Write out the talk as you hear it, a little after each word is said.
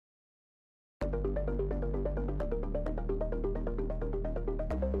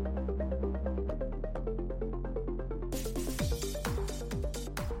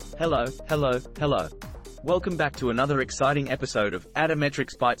Hello. Welcome back to another exciting episode of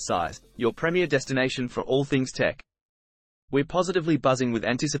Atometrics ByteSize, your premier destination for all things tech. We're positively buzzing with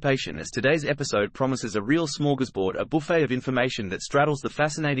anticipation as today's episode promises a real smorgasbord, a buffet of information that straddles the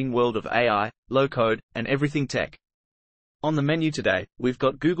fascinating world of AI, low-code, and everything tech. On the menu today, we've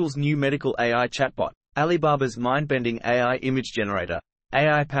got Google's new medical AI chatbot, Alibaba's mind-bending AI image generator,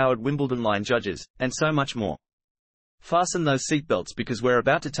 AI-powered Wimbledon line judges, and so much more. Fasten those seatbelts because we're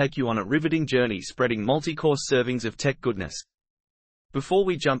about to take you on a riveting journey spreading multi-course servings of tech goodness. Before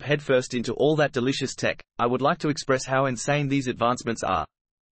we jump headfirst into all that delicious tech, I would like to express how insane these advancements are.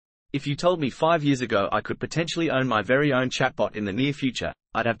 If you told me 5 years ago I could potentially own my very own chatbot in the near future,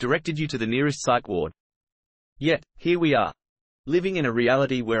 I'd have directed you to the nearest psych ward. Yet, here we are. Living in a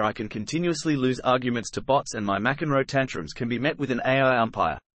reality where I can continuously lose arguments to bots and my McEnroe tantrums can be met with an AI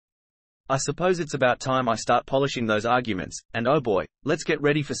umpire. I suppose it's about time I start polishing those arguments, and oh boy, let's get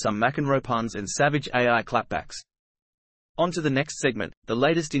ready for some McEnroe puns and savage AI clapbacks. On to the next segment, the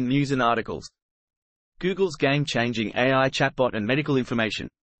latest in news and articles. Google's game-changing AI chatbot and medical information.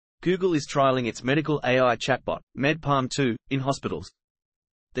 Google is trialing its medical AI chatbot, MedPalm 2, in hospitals.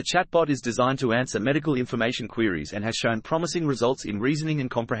 The chatbot is designed to answer medical information queries and has shown promising results in reasoning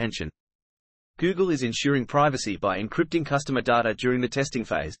and comprehension. Google is ensuring privacy by encrypting customer data during the testing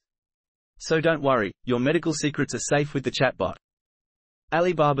phase. So don't worry, your medical secrets are safe with the chatbot.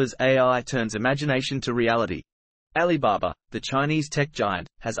 Alibaba's AI turns imagination to reality. Alibaba, the Chinese tech giant,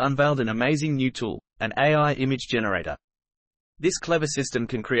 has unveiled an amazing new tool, an AI image generator. This clever system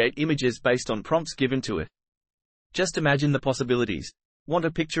can create images based on prompts given to it. Just imagine the possibilities. Want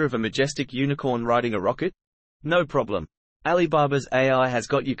a picture of a majestic unicorn riding a rocket? No problem. Alibaba's AI has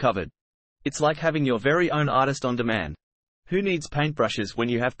got you covered. It's like having your very own artist on demand. Who needs paintbrushes when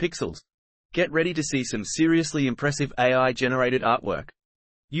you have pixels? Get ready to see some seriously impressive AI-generated artwork.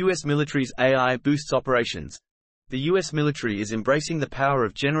 US military's AI boosts operations. The US military is embracing the power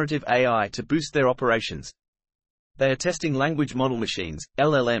of generative AI to boost their operations. They are testing language model machines,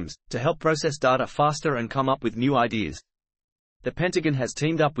 LLMs, to help process data faster and come up with new ideas. The Pentagon has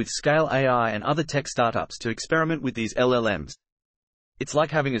teamed up with Scale AI and other tech startups to experiment with these LLMs. It's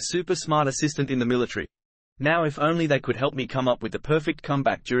like having a super smart assistant in the military. Now if only they could help me come up with the perfect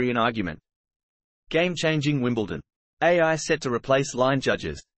comeback during an argument. Game-changing Wimbledon. AI set to replace line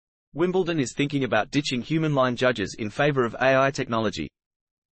judges. Wimbledon is thinking about ditching human line judges in favor of AI technology.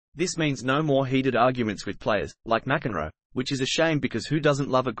 This means no more heated arguments with players, like McEnroe, which is a shame because who doesn't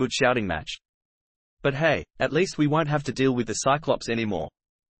love a good shouting match? But hey, at least we won't have to deal with the Cyclops anymore.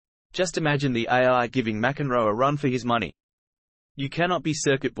 Just imagine the AI giving McEnroe a run for his money. You cannot be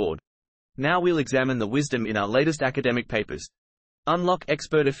circuit bored. Now we'll examine the wisdom in our latest academic papers. Unlock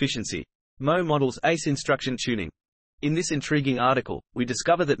expert efficiency. Mo models ace instruction tuning. In this intriguing article, we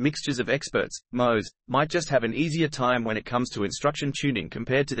discover that mixtures of experts, Mo's, might just have an easier time when it comes to instruction tuning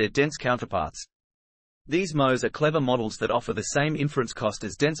compared to their dense counterparts. These Mo's are clever models that offer the same inference cost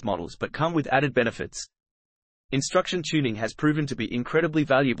as dense models but come with added benefits. Instruction tuning has proven to be incredibly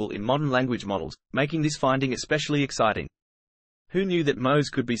valuable in modern language models, making this finding especially exciting. Who knew that Mo's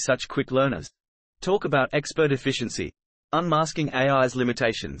could be such quick learners? Talk about expert efficiency. Unmasking AI's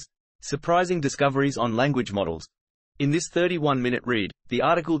limitations. Surprising discoveries on language models. In this 31-minute read, the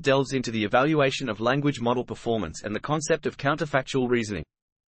article delves into the evaluation of language model performance and the concept of counterfactual reasoning.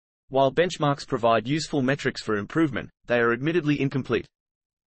 While benchmarks provide useful metrics for improvement, they are admittedly incomplete.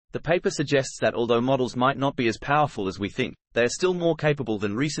 The paper suggests that although models might not be as powerful as we think, they are still more capable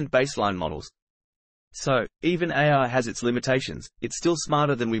than recent baseline models. So, even AI has its limitations, it's still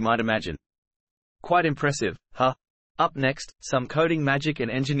smarter than we might imagine. Quite impressive, huh? Up next, some coding magic and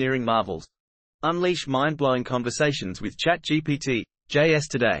engineering marvels. Unleash mind-blowing conversations with ChatGPT, JS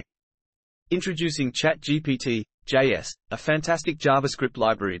today. Introducing ChatGPT, JS, a fantastic JavaScript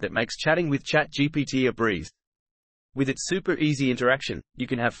library that makes chatting with ChatGPT a breeze. With its super easy interaction, you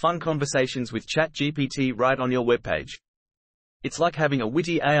can have fun conversations with ChatGPT right on your webpage. It's like having a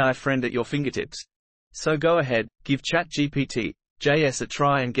witty AI friend at your fingertips. So go ahead, give ChatGPT, JS a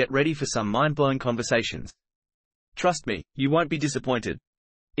try and get ready for some mind-blowing conversations. Trust me, you won't be disappointed.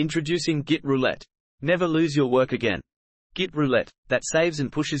 Introducing Git Roulette. Never lose your work again. Git Roulette, that saves and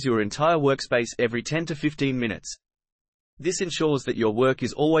pushes your entire workspace every 10 to 15 minutes. This ensures that your work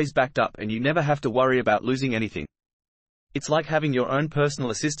is always backed up and you never have to worry about losing anything. It's like having your own personal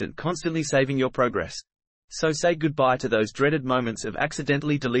assistant constantly saving your progress. So say goodbye to those dreaded moments of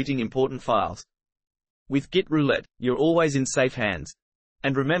accidentally deleting important files. With Git Roulette, you're always in safe hands.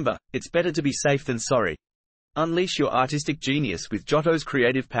 And remember, it's better to be safe than sorry. Unleash your artistic genius with Giotto's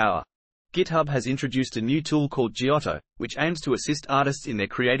creative power. GitHub has introduced a new tool called Giotto, which aims to assist artists in their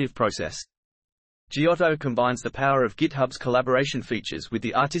creative process. Giotto combines the power of GitHub's collaboration features with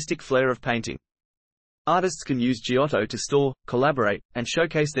the artistic flair of painting. Artists can use Giotto to store, collaborate, and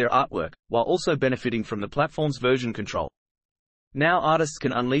showcase their artwork, while also benefiting from the platform's version control. Now artists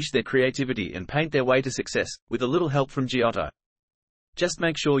can unleash their creativity and paint their way to success, with a little help from Giotto. Just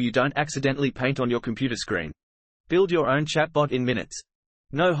make sure you don't accidentally paint on your computer screen. Build your own chatbot in minutes.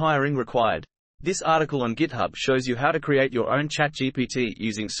 No hiring required. This article on GitHub shows you how to create your own ChatGPT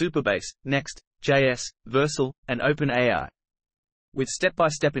using Supabase, Next.js, Versal, and OpenAI. With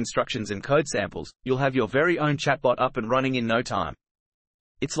step-by-step instructions and code samples, you'll have your very own chatbot up and running in no time.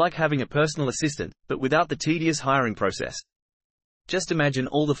 It's like having a personal assistant, but without the tedious hiring process. Just imagine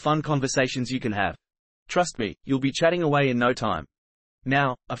all the fun conversations you can have. Trust me, you'll be chatting away in no time.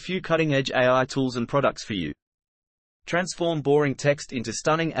 Now, a few cutting-edge AI tools and products for you. Transform boring text into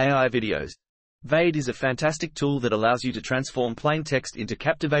stunning AI videos. ByteSize is a fantastic tool that allows you to transform plain text into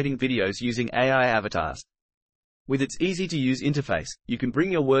captivating videos using AI avatars. With its easy-to-use interface, you can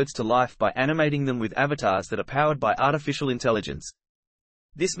bring your words to life by animating them with avatars that are powered by artificial intelligence.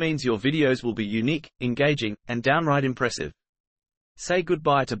 This means your videos will be unique, engaging, and downright impressive. Say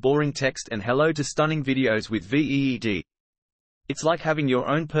goodbye to boring text and hello to stunning videos with ByteSize. It's like having your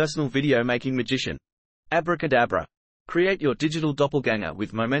own personal video-making magician. Abracadabra. Create your digital doppelganger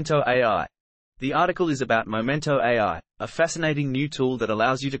with Momento AI. The article is about Momento AI, a fascinating new tool that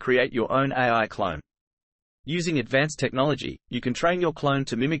allows you to create your own AI clone. Using advanced technology, you can train your clone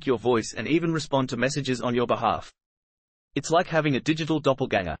to mimic your voice and even respond to messages on your behalf. It's like having a digital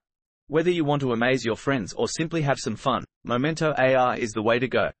doppelganger. Whether you want to amaze your friends or simply have some fun, Momento AI is the way to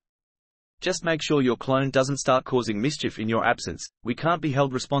go. Just make sure your clone doesn't start causing mischief in your absence. We can't be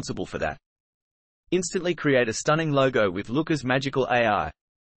held responsible for that. Instantly create a stunning logo with Looker's magical AI.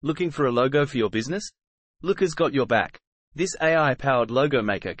 Looking for a logo for your business? Looker's got your back. This AI-powered logo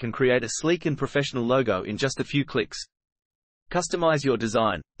maker can create a sleek and professional logo in just a few clicks. Customize your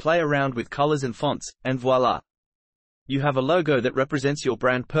design, play around with colors and fonts, and voila! You have a logo that represents your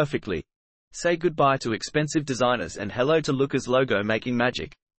brand perfectly. Say goodbye to expensive designers and hello to Looker's logo making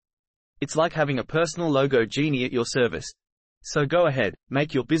magic. It's like having a personal logo genie at your service. So go ahead,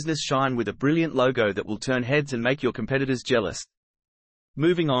 make your business shine with a brilliant logo that will turn heads and make your competitors jealous.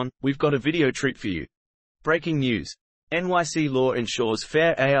 Moving on, we've got a video treat for you. Breaking news. NYC law ensures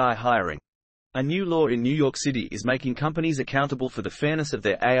fair AI hiring. A new law in New York City is making companies accountable for the fairness of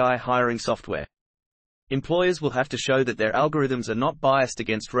their AI hiring software. Employers will have to show that their algorithms are not biased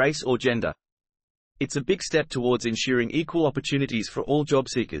against race or gender. It's a big step towards ensuring equal opportunities for all job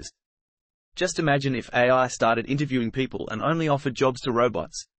seekers. Just imagine if AI started interviewing people and only offered jobs to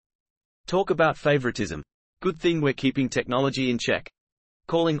robots. Talk about favoritism. Good thing we're keeping technology in check.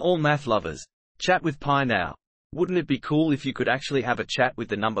 Calling all math lovers. Chat with Pi now. Wouldn't it be cool if you could actually have a chat with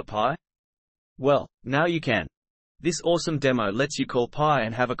the number pi? Well, now you can. This awesome demo lets you call Pi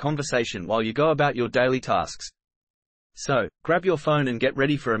and have a conversation while you go about your daily tasks. So, grab your phone and get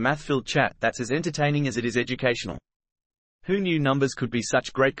ready for a math-filled chat that's as entertaining as it is educational. Who knew numbers could be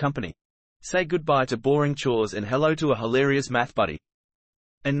such great company? Say goodbye to boring chores and hello to a hilarious math buddy.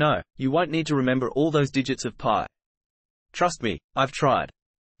 And no, you won't need to remember all those digits of pi. Trust me, I've tried.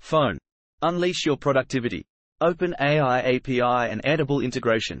 Phone. Unleash your productivity. OpenAI API and Airtable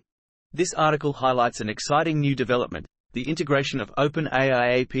integration. This article highlights an exciting new development, the integration of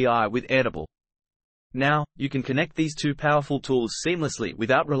OpenAI API with Airtable. Now, you can connect these two powerful tools seamlessly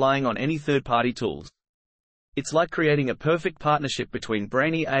without relying on any third-party tools. It's like creating a perfect partnership between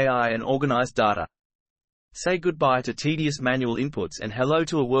brainy AI and organized data. Say goodbye to tedious manual inputs and hello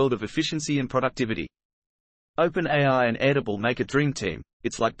to a world of efficiency and productivity. OpenAI and Airtable make a dream team.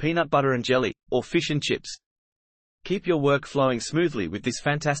 It's like peanut butter and jelly, or fish and chips. Keep your work flowing smoothly with this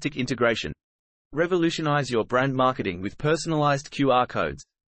fantastic integration. Revolutionize your brand marketing with personalized QR codes.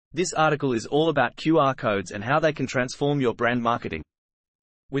 This article is all about QR codes and how they can transform your brand marketing.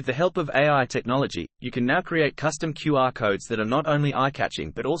 With the help of AI technology, you can now create custom QR codes that are not only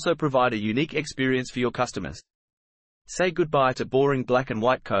eye-catching but also provide a unique experience for your customers. Say goodbye to boring black and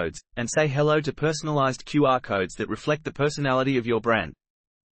white codes, and say hello to personalized QR codes that reflect the personality of your brand.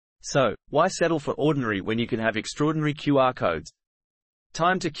 So, why settle for ordinary when you can have extraordinary QR codes?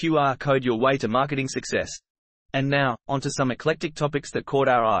 Time to QR code your way to marketing success. And now, onto some eclectic topics that caught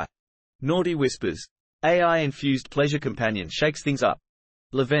our eye. Naughty Whispers. AI-infused pleasure companion shakes things up.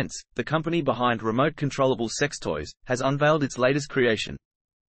 Levents, the company behind remote-controllable sex toys, has unveiled its latest creation.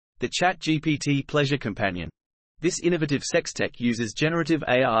 The ChatGPT Pleasure Companion. This innovative sex tech uses generative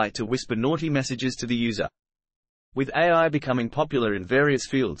AI to whisper naughty messages to the user. With AI becoming popular in various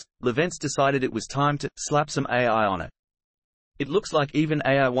fields, Levents decided it was time to slap some AI on it. It looks like even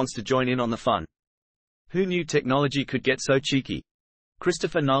AI wants to join in on the fun. Who knew technology could get so cheeky?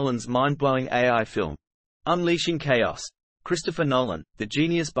 Christopher Nolan's mind-blowing AI film, Unleashing Chaos. Christopher Nolan, the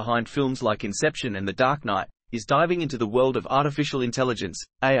genius behind films like Inception and The Dark Knight, is diving into the world of artificial intelligence,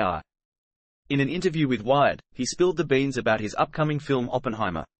 AI. In an interview with Wired, he spilled the beans about his upcoming film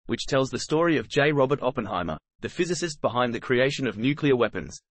Oppenheimer, which tells the story of J. Robert Oppenheimer, the physicist behind the creation of nuclear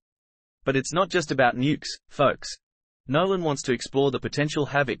weapons. But it's not just about nukes, folks. Nolan wants to explore the potential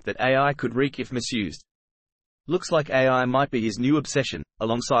havoc that AI could wreak if misused. Looks like AI might be his new obsession,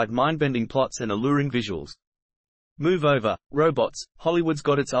 alongside mind-bending plots and alluring visuals. Move over, robots, Hollywood's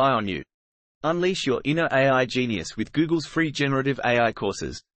got its eye on you. Unleash your inner AI genius with Google's free generative AI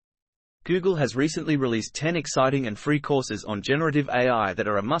courses. Google has recently released 10 exciting and free courses on generative AI that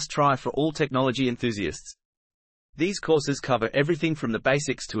are a must-try for all technology enthusiasts. These courses cover everything from the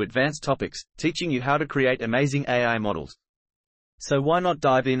basics to advanced topics, teaching you how to create amazing AI models. So why not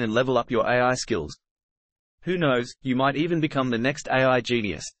dive in and level up your AI skills? Who knows, you might even become the next AI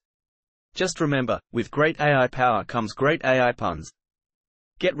genius. Just remember, with great AI power comes great AI puns.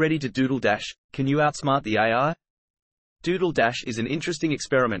 Get ready to doodle dash. Can you outsmart the AI? Doodle dash is an interesting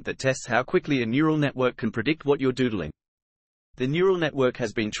experiment that tests how quickly a neural network can predict what you're doodling. The neural network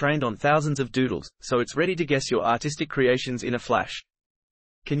has been trained on thousands of doodles, so it's ready to guess your artistic creations in a flash.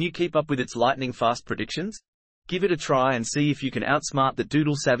 Can you keep up with its lightning-fast predictions? Give it a try and see if you can outsmart the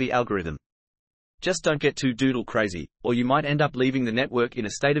doodle-savvy algorithm. Just don't get too doodle crazy, or you might end up leaving the network in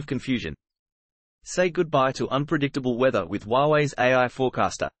a state of confusion. Say goodbye to unpredictable weather with Huawei's AI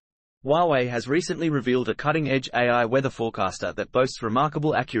forecaster. Huawei has recently revealed a cutting-edge AI weather forecaster that boasts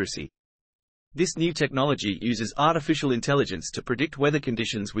remarkable accuracy. This new technology uses artificial intelligence to predict weather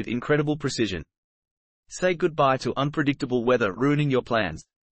conditions with incredible precision. Say goodbye to unpredictable weather ruining your plans.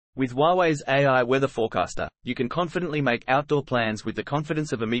 With Huawei's AI weather forecaster, you can confidently make outdoor plans with the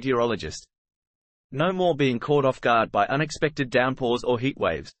confidence of a meteorologist. No more being caught off guard by unexpected downpours or heat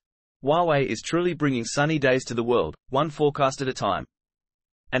waves. Huawei is truly bringing sunny days to the world, one forecast at a time.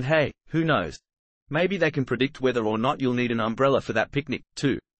 And hey, who knows? Maybe they can predict whether or not you'll need an umbrella for that picnic,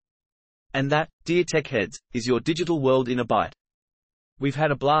 too. And that, dear tech heads, is your digital world in a bite. We've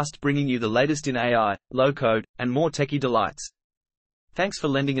had a blast bringing you the latest in AI, low-code, and more techie delights. Thanks for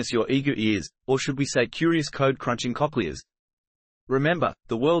lending us your eager ears, or should we say curious code-crunching cochlears. Remember,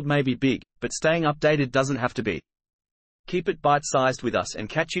 the world may be big, but staying updated doesn't have to be. Keep it bite-sized with us and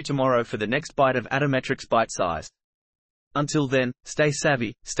catch you tomorrow for the next bite of Atometrics ByteSize. Until then, stay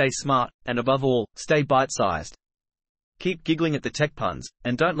savvy, stay smart, and above all, stay bite-sized. Keep giggling at the tech puns,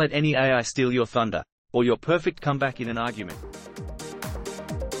 and don't let any AI steal your thunder, or your perfect comeback in an argument.